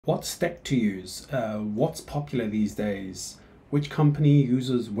What stack to use? What's popular these days? Which company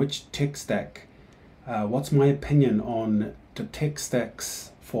uses which tech stack? What's my opinion on the tech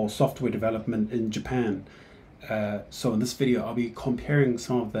stacks for software development in Japan? So in this video, I'll be comparing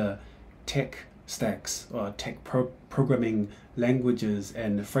some of the tech stacks or programming languages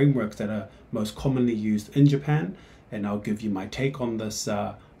and frameworks that are most commonly used in Japan, and I'll give you my take on this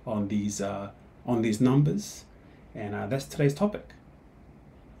on these numbers, and that's today's topic.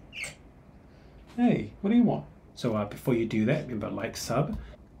 Hey, what do you want? So before you do that, remember, like, sub,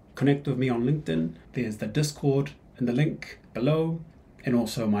 connect with me on LinkedIn. There's the Discord in the link below, and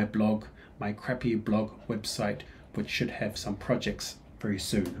also my blog, my crappy blog website, which should have some projects very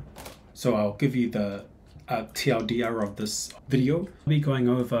soon. So I'll give you the TLDR of this video. I'll be going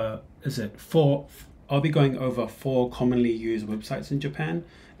over, I'll be going over 4 commonly used websites in Japan.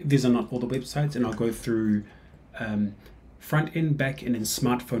 These are not all the websites, and I'll go through front end, back end, and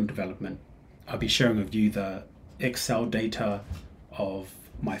smartphone development. I'll be sharing with you the Excel data of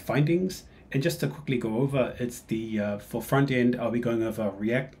my findings. And just to quickly go over, it's the for front end, I'll be going over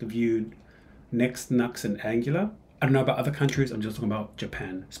React, Vue, Next, Nux, and Angular. I don't know about other countries, I'm just talking about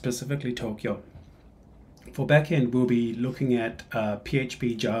Japan, specifically Tokyo. For backend, we'll be looking at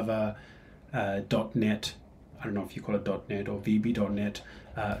PHP, Java, .NET, I don't know if you call it .NET or VB.NET,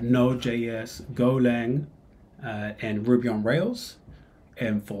 Node.js, Golang, and Ruby on Rails.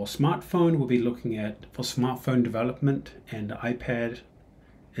 And for smartphone, we'll be looking at, for smartphone development and iPad,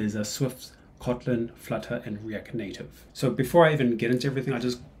 is a Swift, Kotlin, Flutter, and React Native. So before I even get into everything, I'll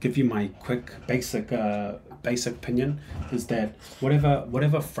just give you my quick basic opinion, is that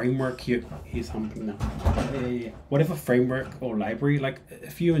whatever framework whatever framework or library, like,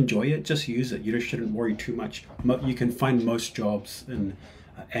 if you enjoy it, just use it. You just shouldn't worry too much. You can find most jobs in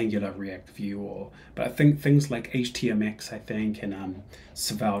Angular, React, Vue, but I think things like HTMX, I think, and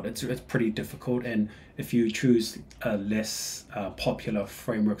Svelte, it's pretty difficult. And if you choose less popular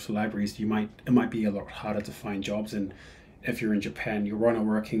frameworks or libraries, it might be a lot harder to find jobs. And if you're in Japan, you're on a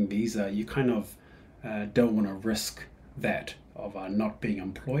working visa, you kind of don't want to risk that of not being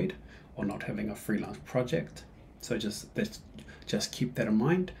employed or not having a freelance project. So just keep that in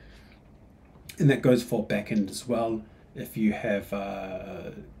mind. And that goes for backend as well. If you have,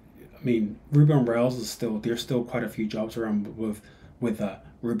 I mean, Ruby on Rails there's still quite a few jobs around with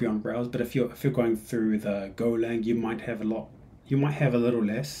Ruby on Rails. But if you're going through the Golang, you might have a little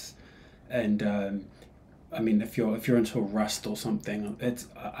less. And I mean, if you're into Rust or something,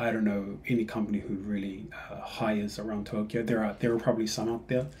 I don't know any company who really hires around Tokyo. There are probably some out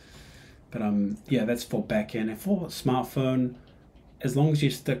there, but yeah, that's for backend. And for smartphone, as long as you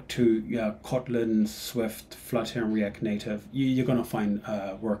stick to Kotlin, Swift, Flutter, and React Native, you're going to find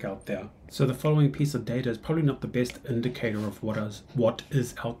work out there. So the following piece of data is probably not the best indicator of what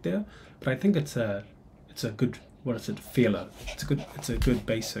is out there, but I think it's a good, feeler. It's a good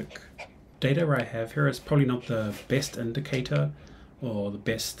basic data I have here. Is probably not the best indicator or the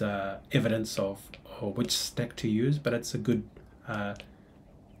best evidence of which stack to use, but it's a good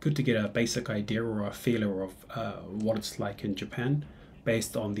to get a basic idea or a feeler of what it's like in Japan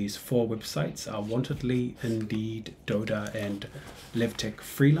based on these 4 websites: Wantedly, Indeed, Doda, and LevTech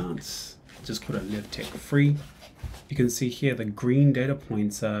Freelance. Just call it LevTech Free. You can see here the green data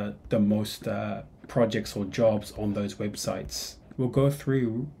points are the most projects or jobs on those websites. We'll go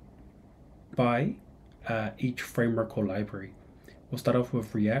through by each framework or library. We'll start off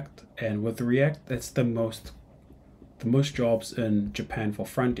with React, and with React, that's the most jobs in Japan for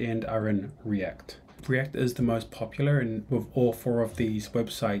front end are in React. React is the most popular, and with all 4 of these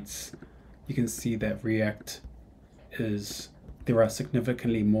websites, you can see that there are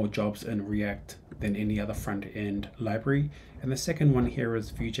significantly more jobs in React than any other front end library. And the second one here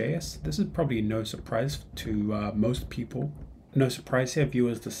is Vue.js. This is probably no surprise to most people. No surprise here, Vue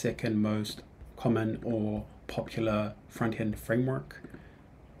is the second most common or popular front end framework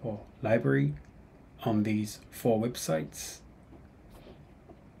or library on these 4 websites.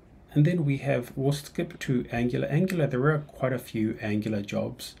 And then we'll skip to Angular. Angular, there are quite a few Angular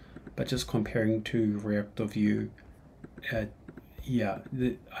jobs, but just comparing to React or Vue, I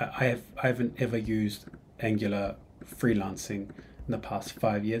haven't ever used Angular freelancing in the past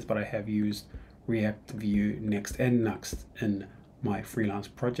 5 years, but I have used React, Vue, Next, and Nux in my freelance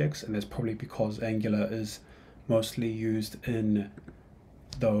projects, and that's probably because Angular is mostly used in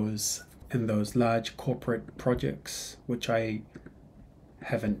those large corporate projects, which I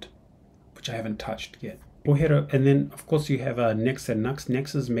haven't touched yet. And then of course you have Next and Nux.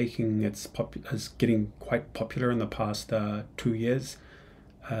 Next is getting quite popular in the past 2 years.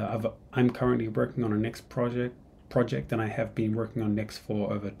 I'm currently working on a Next project, project, and I have been working on Next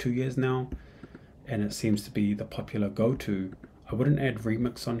for over 2 years now, and it seems to be the popular go-to. I wouldn't add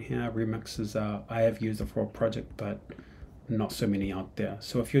Remix on here. Remix is, I have used it for a project, but not so many out there.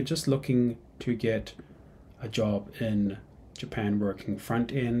 So if you're just looking to get a job in Japan working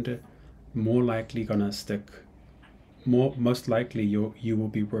front end, more likely gonna stick, most likely you will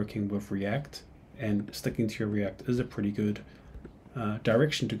be working with React, and sticking to your React is a pretty good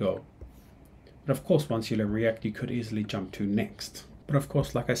direction to go. But of course, once you learn React, you could easily jump to Next. But of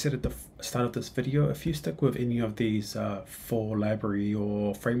course, like I said at the start of this video, if you stick with any of these 4 library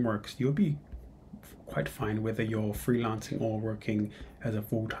or frameworks, you'll be quite fine whether you're freelancing or working as a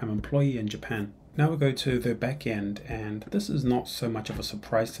full-time employee in Japan. Now we go to the back end, and this is not so much of a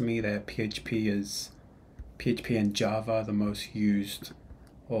surprise to me that PHP and Java are the most used,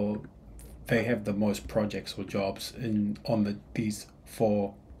 or they have the most projects or jobs on these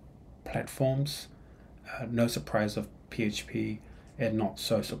 4 platforms. No surprise of PHP, and not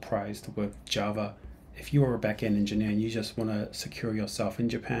so surprised with Java. If you are a backend engineer and you just want to secure yourself in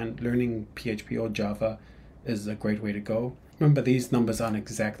Japan, learning PHP or Java is a great way to go. Remember, these numbers aren't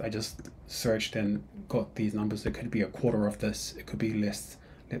exact. I just searched and got these numbers. It could be a quarter of this. It could be less,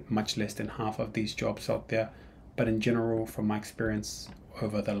 much less than half of these jobs out there. But in general, from my experience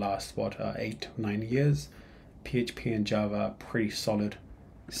over the last 8-9 years, PHP and Java are pretty solid,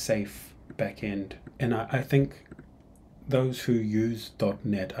 safe backend. And I think those who use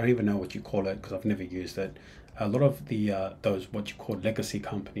 .NET, I don't even know what you call it because I've never used it. A lot of the those what you call legacy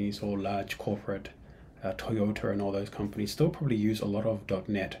companies or large corporate, Toyota and all those companies, still probably use a lot of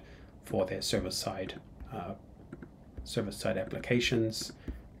 .NET for their server-side applications.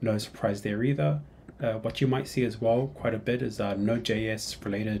 No surprise there either. What you might see as well quite a bit is Node.js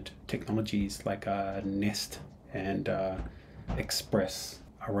related technologies like Nest and Express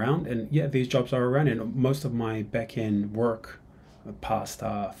around. And yeah, these jobs are around, and most of my back-end work past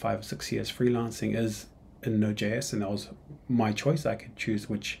 5 or 6 years freelancing is in Node.js, and that was my choice. I could choose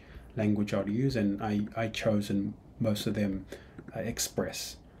which language I'd use, and I chose in most of them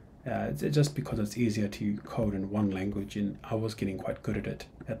Express. It's just because it's easier to code in one language, and I was getting quite good at it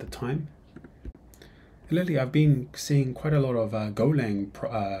at the time. And lately, I've been seeing quite a lot of Golang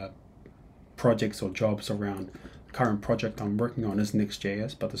projects or jobs around. The current project I'm working on is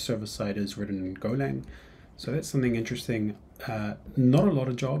Next.js, but the server side is written in Golang. So that's something interesting. Not a lot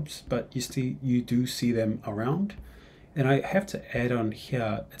of jobs, but you do see them around. And I have to add on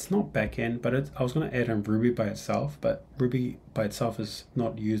here, it's not backend, but I was going to add on Ruby by itself, but Ruby by itself is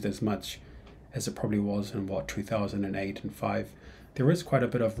not used as much as it probably was in 2008 and 5. There is quite a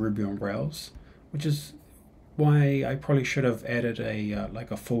bit of Ruby on Rails, which is why I probably should have added a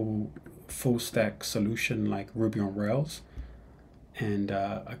like a full stack solution like Ruby on Rails, and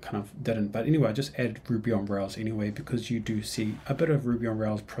I kind of didn't. But anyway, I just added Ruby on Rails anyway because you do see a bit of Ruby on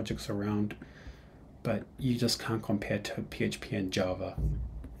Rails projects around, but you just can't compare to PHP and Java.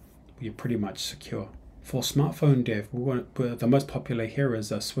 You're pretty much secure. For smartphone dev, the most popular here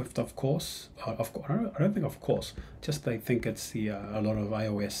is Swift, of course. I don't think of course, just I think it's a lot of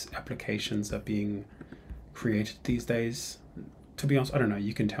iOS applications are being created these days. To be honest, I don't know,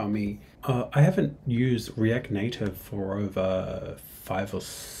 you can tell me. I haven't used React Native for over 5 or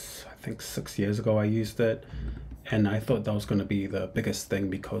I think 6 years ago I used it. And I thought that was going to be the biggest thing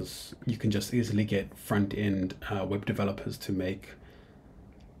because you can just easily get front-end web developers to make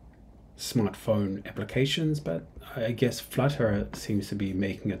smartphone applications. But I guess Flutter seems to be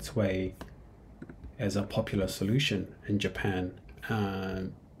making its way as a popular solution in Japan.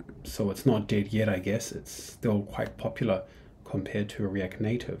 So it's not dead yet, I guess. It's still quite popular compared to React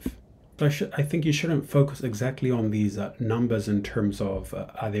Native. But I think you shouldn't focus exactly on these numbers in terms of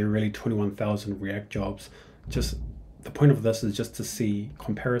are there really 21,000 React jobs. Just the point of this is just to see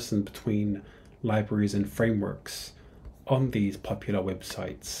comparison between libraries and frameworks on these popular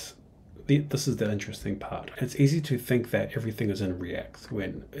websites. This is the interesting part. It's easy to think that everything is in React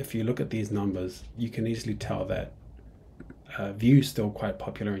when if you look at these numbers, you can easily tell that Vue is still quite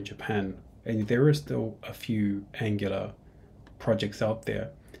popular in Japan, and there is still a few Angular projects out there.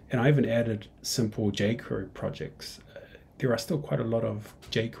 And I even added simple jQuery projects. There are still quite a lot of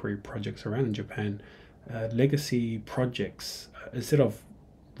jQuery projects around in Japan. Legacy projects, instead of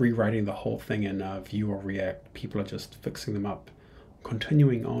rewriting the whole thing in Vue or React, people are just fixing them up,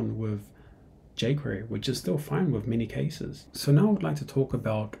 continuing on with jQuery, which is still fine with many cases. So now I would like to talk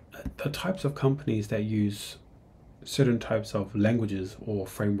about the types of companies that use certain types of languages or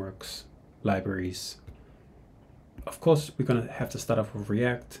frameworks, libraries. Of course, we're going to have to start off with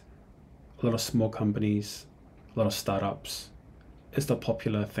React. A lot of small companies, a lot of startups. It's the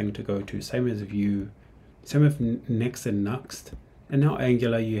popular thing to go to, same as Vue, Same with Next and Nuxt. And now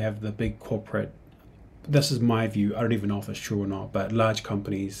Angular, you have the big corporate. This is my view. I don't even know if it's true or not, but large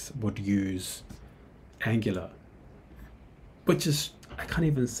companies would use Angular, which is, I can't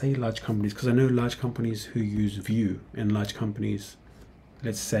even say large companies because I know large companies who use Vue, and large companies,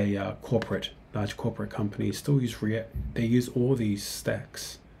 let's say large corporate companies still use React. They use all these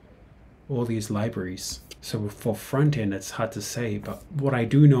stacks, all these libraries. So for front end, it's hard to say, but what I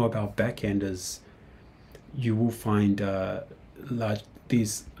do know about backend is you will find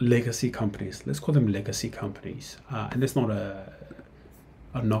these legacy companies. Let's call them legacy companies, and that's not a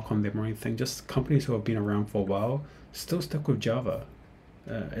knock on them or anything. Just companies who have been around for a while still stuck with Java,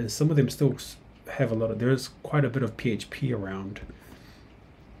 and some of them still have there's quite a bit of PHP around.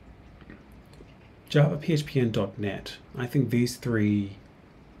 Java, PHP, and .NET. I think these three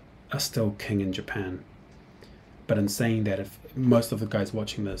are still king in Japan. But in saying that, if most of the guys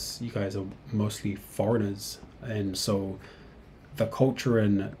watching this, you guys are mostly foreigners, and so the culture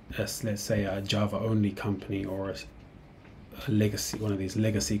in, let's say, a Java only company or a legacy, one of these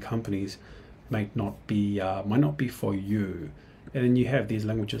legacy companies, might not be for you. And then you have these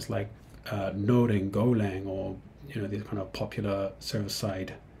languages like Node and Golang, or these kind of popular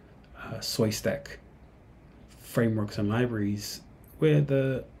server-side soy stack frameworks and libraries, where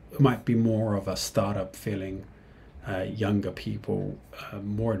it might be more of a startup feeling, younger people,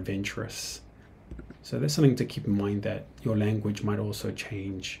 more adventurous. So there's something to keep in mind, that your language might also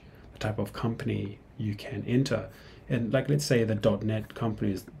change the type of company you can enter. And like, let's say the .NET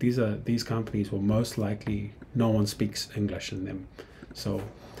companies, these companies will most likely, no one speaks English in them. So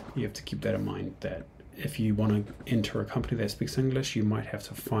you have to keep that in mind, that if you want to enter a company that speaks English, you might have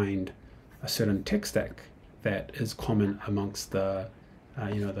to find a certain tech stack that is common amongst the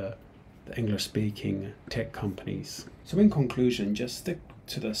English-speaking tech companies. So in conclusion, just stick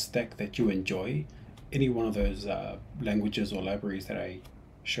to the stack that you enjoy. Any one of those languages or libraries that I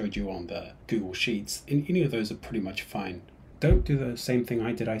showed you on the Google Sheets, any of those are pretty much fine. Don't do the same thing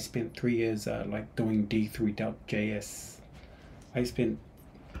I did. I spent 3 years like doing D3.js.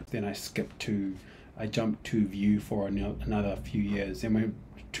 Then I jumped to Vue for another few years, then went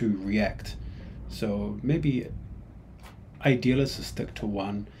to React. So maybe ideal is to stick to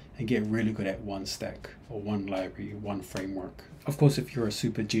one and get really good at one stack or one library, one framework. Of course, if you're a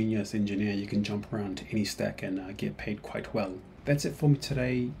super genius engineer, you can jump around to any stack and get paid quite well. That's it for me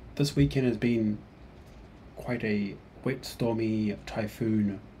today. This weekend has been quite a wet, stormy,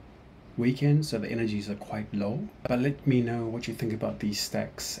 typhoon weekend, so the energies are quite low. But let me know what you think about these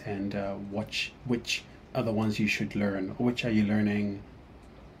stacks, and which are the ones you should learn, or which are you learning.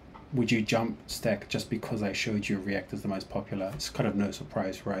 Would you jump stack just because I showed you React is the most popular? It's kind of no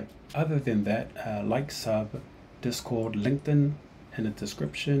surprise, right? Other than that, like, sub, Discord, LinkedIn in the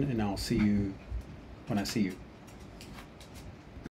description, and I'll see you when I see you.